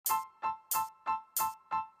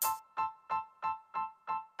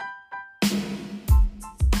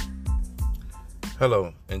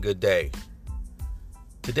Hello and good day.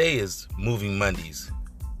 Today is Moving Mondays,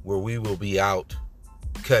 where we will be out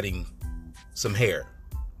cutting some hair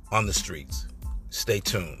on the streets. Stay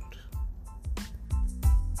tuned.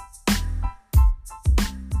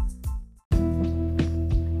 You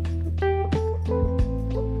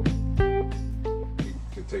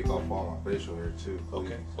could take off all my facial hair too.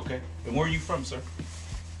 Please. Okay. And where are you from, sir?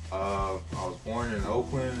 I was born in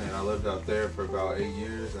Oakland and I lived out there for about 8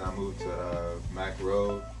 years, and I moved to Mack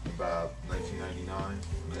Road about 1999.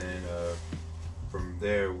 And then from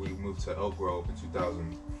there we moved to Oak Grove in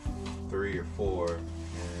 2003 or 4, and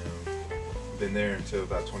been there until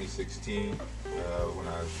about 2016 when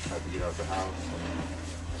I had to get out the house.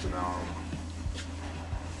 And so now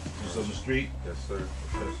I'm Just on the street? yes sir.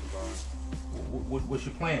 Try to survive. What's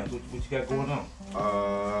your plans? What you got going on?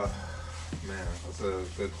 Man, that's a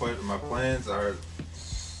good question. My plans are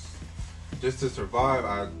just to survive.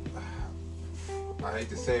 I hate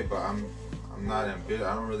to say it, but I'm not ambitious.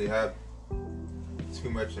 I don't really have too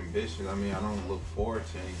much ambition. I mean, I don't look forward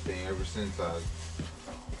to anything. Ever since I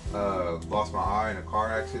lost my eye in a car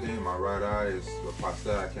accident, my right eye is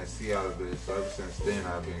pastel. I can't see out of it. So ever since then,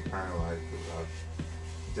 I've been kind of like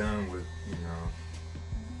I've done with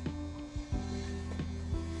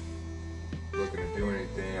looking to do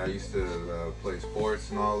anything. I used to play sports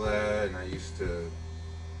and all that, and I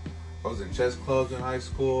was in chess clubs in high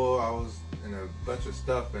school. I was in a bunch of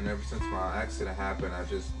stuff, and ever since my accident happened, I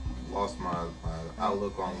just lost my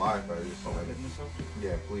outlook on life. I just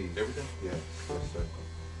yeah, please. Everything? Yes, sir.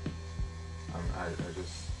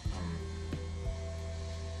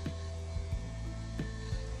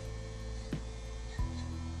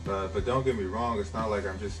 But don't get me wrong. It's not like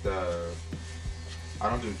I'm just. I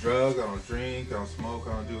don't do drugs, I don't drink, I don't smoke,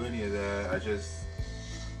 I don't do any of that. I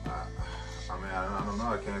don't know,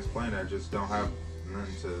 I can't explain it. I just don't have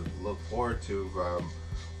nothing to look forward to.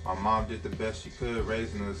 My mom did the best she could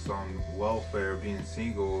raising us on welfare, being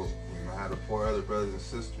single. I had 4 other brothers and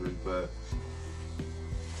sisters, but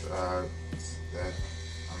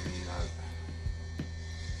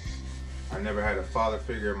I never had a father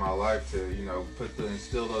figure in my life to,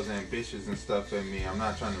 instill those ambitions and stuff in me. I'm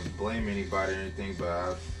not trying to blame anybody or anything, but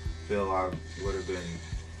I feel I would have been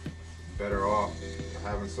better off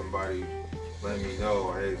having somebody let me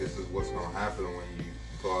know, hey, this is what's going to happen when you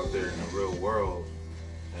go out there in the real world.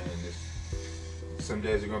 And some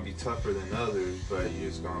days are going to be tougher than others, but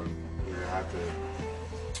you're going to have to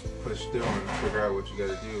push through and figure out what you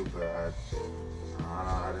got to do. But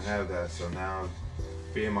I didn't have that, so now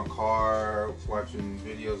be in my car, watching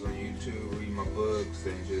videos on YouTube, reading my books,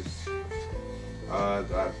 and just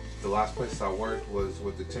the last place I worked was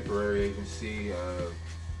with the temporary agency,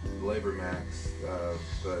 Labor Max,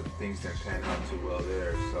 but things didn't pan out too well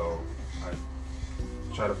there, so I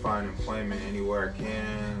try to find employment anywhere I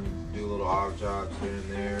can, do little odd jobs here and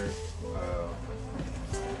there.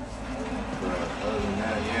 But other than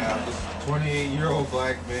that, yeah, I'm just a 28-year-old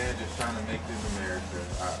black man just trying to make it in America.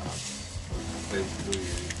 Basically.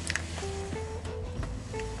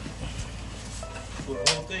 Well,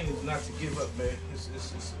 the whole thing is not to give up, man.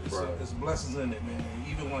 It's blessings in it, man.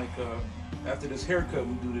 Even like after this haircut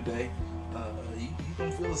we do today, you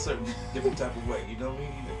gonna feel a certain different type of way. You know what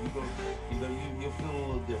I mean? You'll feel a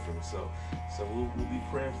little different. So we'll be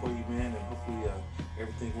praying for you, man, and hopefully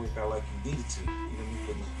everything work out like you need it to. You know what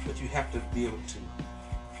I mean? But you have to be able to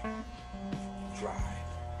drive.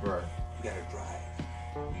 Right. You gotta drive.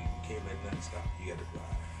 You can't let nothing stop. You gotta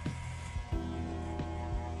drive.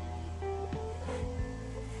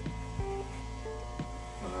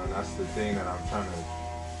 And that's the thing that I'm trying to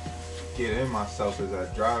get in myself, is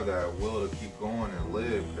that drive, that will to keep going and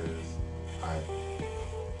live. Because I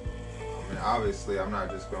mean, obviously, I'm not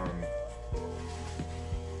just going.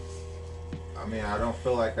 I mean, I don't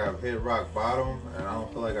feel like I've hit rock bottom, and I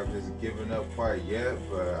don't feel like I've just given up quite yet.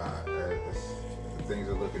 But things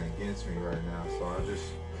are looking against me right now, so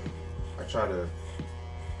I try to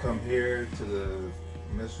come here to the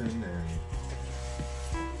mission and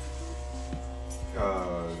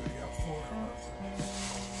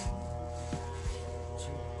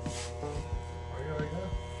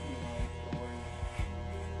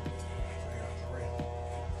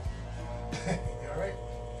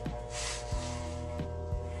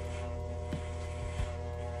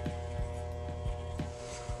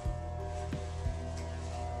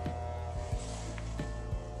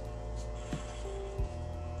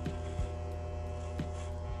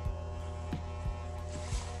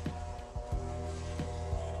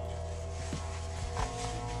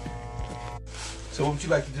So what would you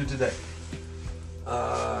like to do today?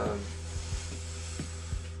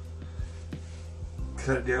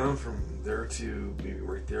 cut it down from there to maybe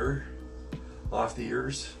right there, off the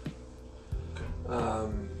ears. Okay.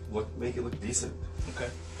 Make it look decent. Okay.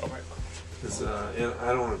 All right. Cause and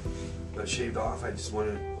I don't want it shaved off. I just want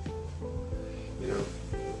it, you know.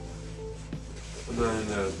 And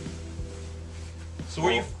then So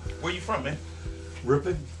where you from, man?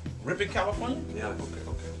 Ripon. Ripon, California? Yeah. Okay.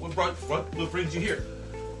 What brings you here?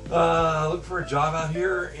 Looked for a job out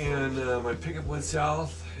here, and my pickup went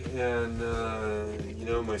south, and you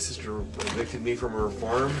know, my sister evicted me from her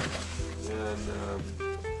farm, and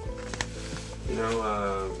you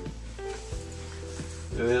know,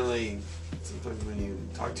 evidently, sometimes when you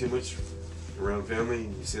talk too much around family,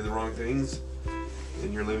 and you say the wrong things,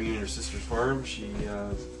 and you're living in your sister's farm, she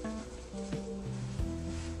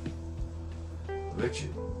evicts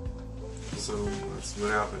you. So that's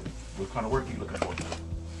what happened. What kind of work are you looking for?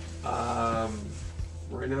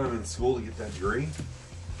 Right now I'm in school to get that degree,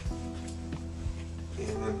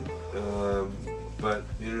 and but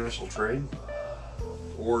international trade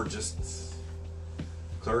or just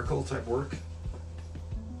clerical type work,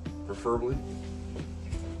 preferably.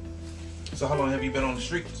 So how long have you been on the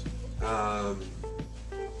streets?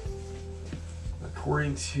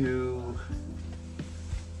 According to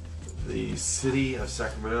the city of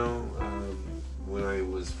Sacramento, when I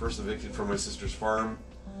was first evicted from my sister's farm,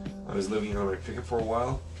 I was living on my pickup for a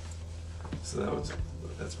while. So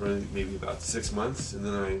that's really maybe about 6 months, and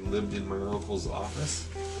then I lived in my uncle's office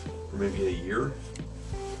for maybe a year.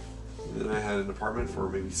 And then I had an apartment for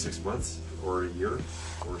maybe 6 months, or a year,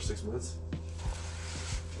 or 6 months.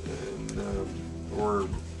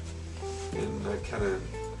 And I kind of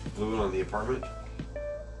blew it on the apartment.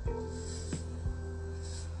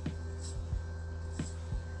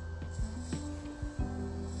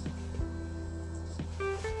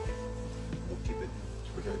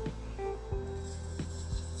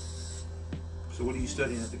 So what are you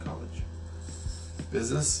studying at the college?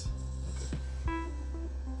 Business. I'm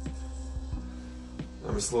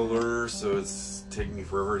a slow learner, so it's taking me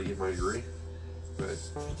forever to get my degree, but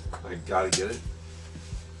I gotta get it.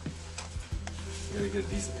 I gotta get a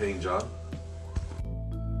decent paying job.